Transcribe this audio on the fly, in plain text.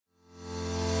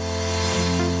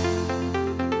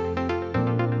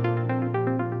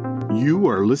You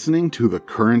are listening to The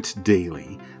Current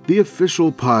Daily, the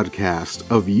official podcast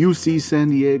of UC San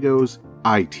Diego's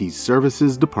IT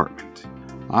Services Department.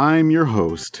 I'm your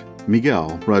host,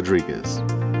 Miguel Rodriguez.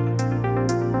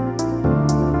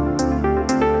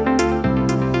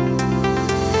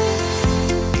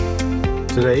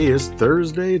 Today is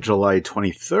Thursday, July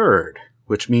 23rd,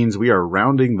 which means we are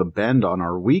rounding the bend on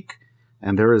our week,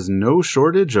 and there is no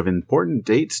shortage of important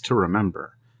dates to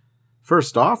remember.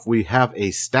 First off, we have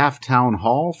a staff town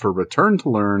hall for Return to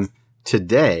Learn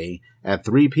today at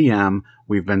 3 p.m.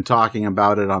 We've been talking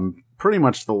about it on pretty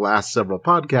much the last several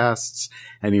podcasts,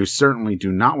 and you certainly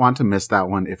do not want to miss that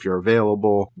one if you're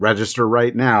available. Register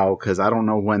right now, because I don't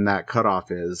know when that cutoff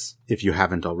is, if you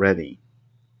haven't already.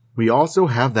 We also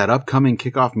have that upcoming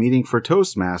kickoff meeting for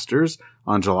Toastmasters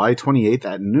on July 28th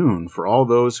at noon for all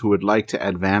those who would like to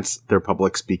advance their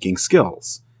public speaking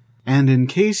skills. And in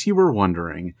case you were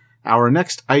wondering, our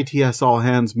next ITS All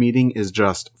Hands meeting is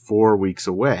just 4 weeks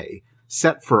away,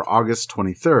 set for August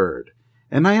 23rd,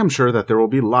 and I am sure that there will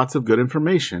be lots of good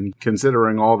information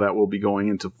considering all that will be going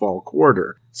into fall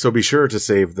quarter, so be sure to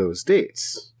save those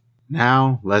dates.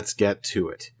 Now, let's get to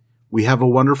it. We have a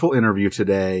wonderful interview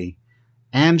today.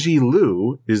 Angie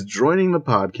Liu is joining the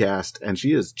podcast, and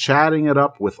she is chatting it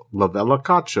up with Lovella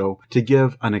Cacho to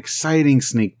give an exciting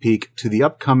sneak peek to the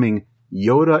upcoming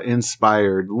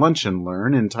Yoda-inspired Lunch and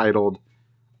Learn entitled,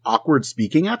 Awkward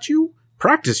Speaking at You?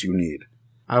 Practice You Need.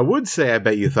 I would say I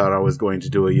bet you thought I was going to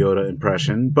do a Yoda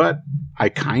impression, but I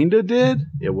kinda did.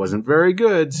 It wasn't very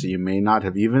good, so you may not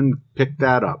have even picked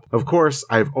that up. Of course,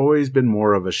 I've always been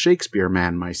more of a Shakespeare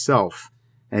man myself.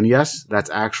 And yes, that's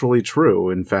actually true.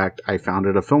 In fact, I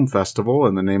founded a film festival,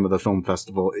 and the name of the film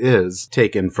festival is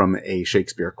taken from a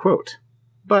Shakespeare quote.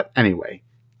 But anyway,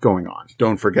 going on.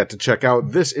 Don't forget to check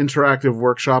out this interactive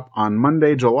workshop on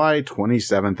Monday, July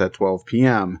 27th at 12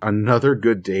 p.m. Another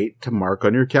good date to mark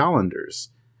on your calendars.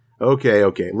 Okay,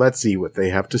 let's see what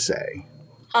they have to say.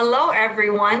 Hello,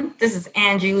 everyone. This is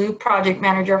Angie Liu, project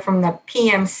manager from the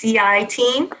PMCI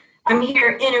team. I'm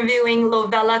here interviewing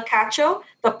Lovella Cacho,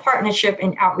 the partnership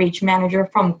and outreach manager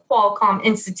from Qualcomm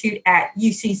Institute at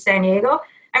UC San Diego.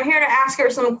 I'm here to ask her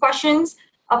some questions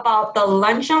about the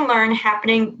Lunch and Learn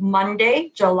happening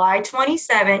Monday, July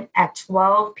 27th at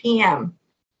 12 p.m.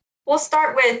 We'll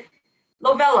start with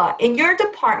Lovella. In your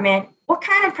department, what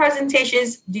kind of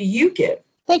presentations do you give?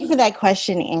 Thank you for that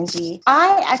question, Angie.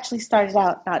 I actually started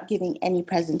out not giving any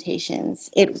presentations.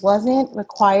 It wasn't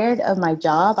required of my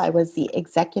job. I was the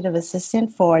executive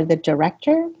assistant for the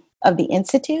director of the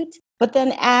Institute. But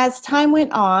then as time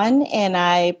went on and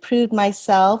I proved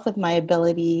myself with my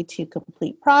ability to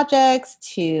complete projects,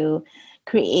 to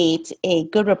create a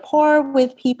good rapport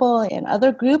with people in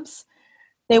other groups,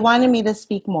 they wanted me to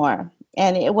speak more.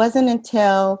 And it wasn't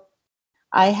until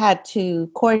I had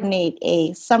to coordinate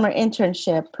a summer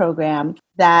internship program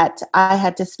that I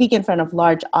had to speak in front of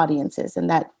large audiences, and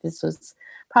that this was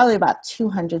probably about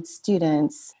 200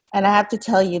 students. And I have to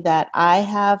tell you that I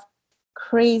have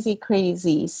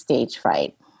crazy stage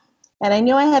fright. And I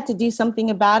knew I had to do something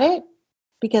about it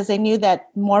because I knew that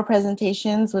more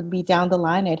presentations would be down the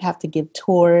line. I'd have to give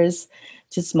tours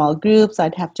to small groups.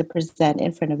 I'd have to present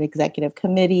in front of executive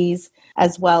committees,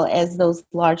 as well as those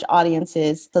large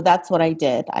audiences. So that's what I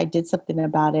did. I did something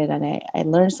about it, and I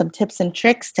learned some tips and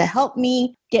tricks to help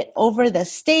me get over the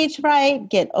stage fright,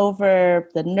 get over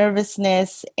the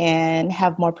nervousness, and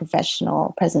have more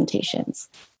professional presentations.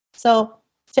 So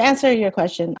to answer your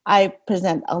question, I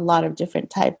present a lot of different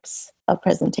types of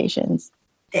presentations.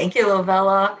 Thank you,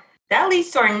 Lovella. That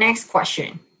leads to our next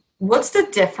question. What's the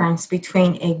difference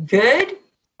between a good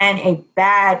and a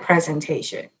bad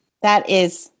presentation? That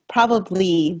is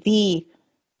probably the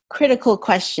critical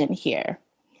question here.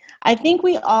 I think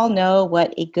we all know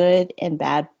what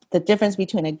the difference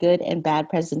between a good and bad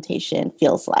presentation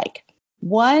feels like.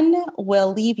 One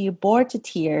will leave you bored to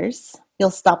tears.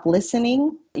 You'll stop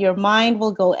listening. Your mind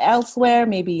will go elsewhere.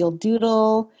 Maybe you'll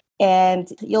doodle, and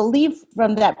you'll leave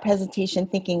from that presentation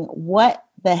thinking, what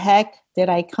the heck did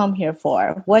I come here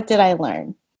for? What did I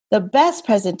learn? The best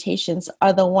presentations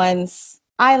are the ones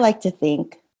I like to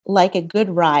think like a good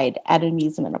ride at an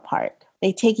amusement park.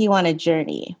 They take you on a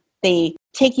journey. They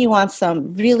take you on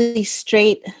some really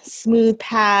straight, smooth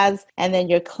paths, and then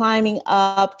you're climbing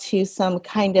up to some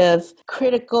kind of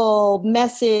critical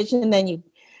message, and then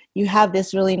you have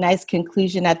this really nice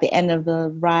conclusion at the end of the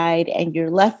ride, and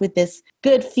you're left with this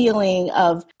good feeling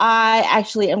of, I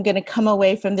actually am going to come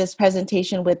away from this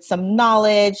presentation with some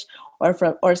knowledge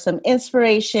or some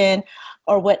inspiration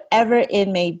or whatever it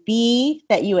may be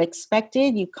that you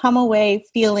expected. You come away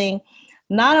feeling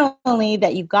not only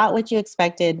that you got what you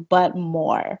expected, but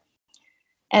more.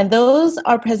 And those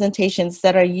are presentations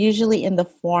that are usually in the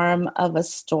form of a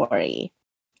story,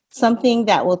 something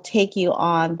that will take you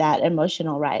on that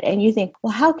emotional ride. And you think,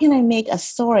 well, how can I make a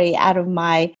story out of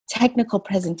my technical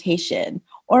presentation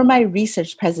or my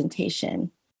research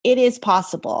presentation? It is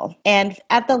possible. And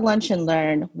at the Lunch and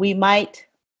Learn, we might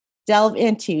delve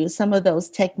into some of those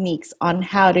techniques on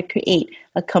how to create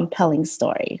a compelling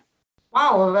story.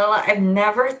 Wow, Lovella, I've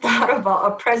never thought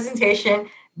about a presentation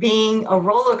being a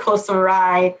roller coaster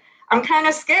ride. I'm kind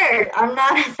of scared. I'm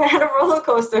not a fan of roller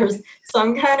coasters, so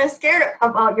I'm kind of scared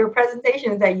about your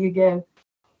presentations that you give.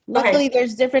 Luckily,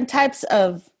 there's different types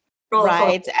of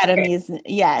rides at amusement.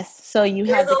 Yes. So you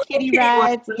have the kiddie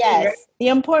rides. Yes. Right? The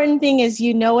important thing is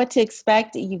you know what to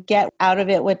expect. You get out of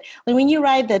it when you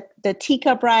ride the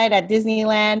teacup ride at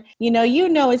Disneyland, you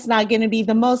know it's not going to be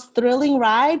the most thrilling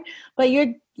ride, but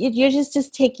you're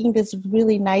just taking this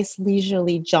really nice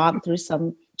leisurely jaunt through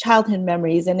some childhood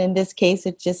memories. And in this case,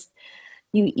 it just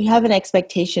you have an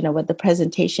expectation of what the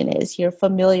presentation is. You're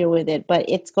familiar with it, but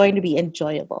it's going to be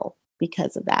enjoyable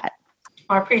because of that.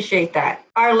 I appreciate that.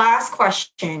 Our last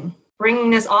question,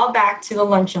 bringing us all back to the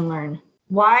Lunch and Learn.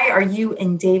 Why are you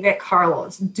and David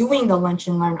Carlos doing the Lunch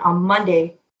and Learn on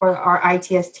Monday for our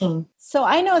ITS team? So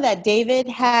I know that David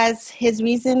has his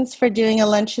reasons for doing a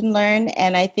Lunch and Learn,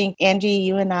 and I think, Angie,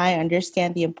 you and I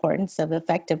understand the importance of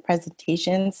effective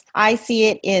presentations. I see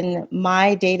it in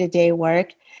my day-to-day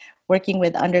work, working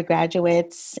with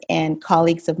undergraduates and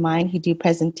colleagues of mine who do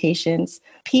presentations.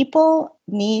 People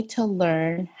need to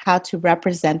learn how to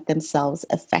represent themselves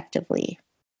effectively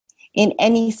in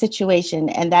any situation,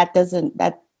 and that doesn't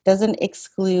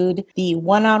exclude the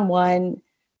one-on-one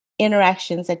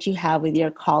interactions that you have with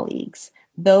your colleagues.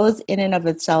 Those in and of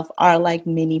itself are like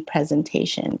mini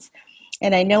presentations.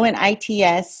 And I know in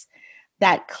ITS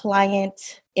that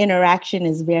client interaction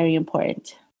is very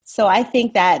important. So I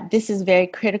think that this is very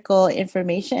critical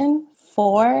information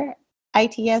for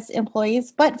ITS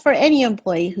employees, but for any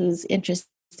employee who's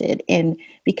interested in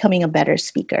becoming a better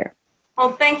speaker.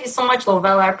 Well, thank you so much,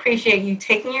 Lovella. I appreciate you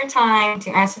taking your time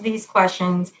to answer these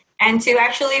questions and to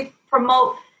actually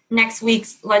promote next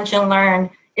week's Lunch and Learn.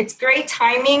 It's great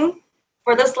timing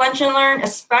for this Lunch and Learn,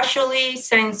 especially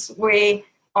since we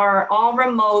are all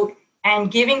remote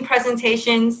and giving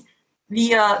presentations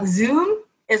via Zoom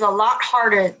is a lot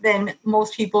harder than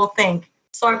most people think.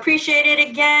 So I appreciate it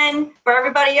again. For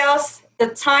everybody else, the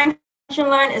time Lunch and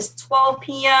Learn is 12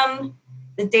 p.m.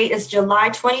 The date is July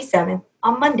 27th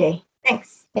on Monday.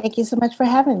 Thanks. Thank you so much for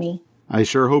having me. I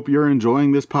sure hope you're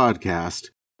enjoying this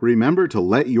podcast. Remember to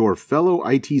let your fellow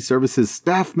IT services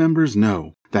staff members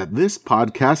know that this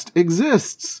podcast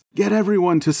exists. Get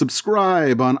everyone to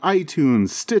subscribe on iTunes,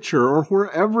 Stitcher, or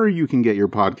wherever you can get your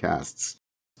podcasts.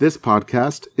 This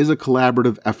podcast is a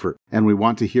collaborative effort, and we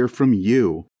want to hear from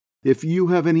you. If you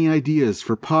have any ideas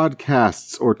for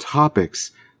podcasts or topics,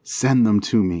 send them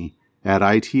to me at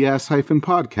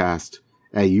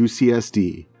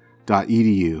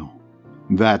its-podcast@ucsd.edu.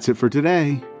 That's it for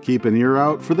today. Keep an ear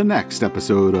out for the next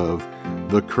episode of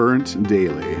The Current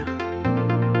Daily.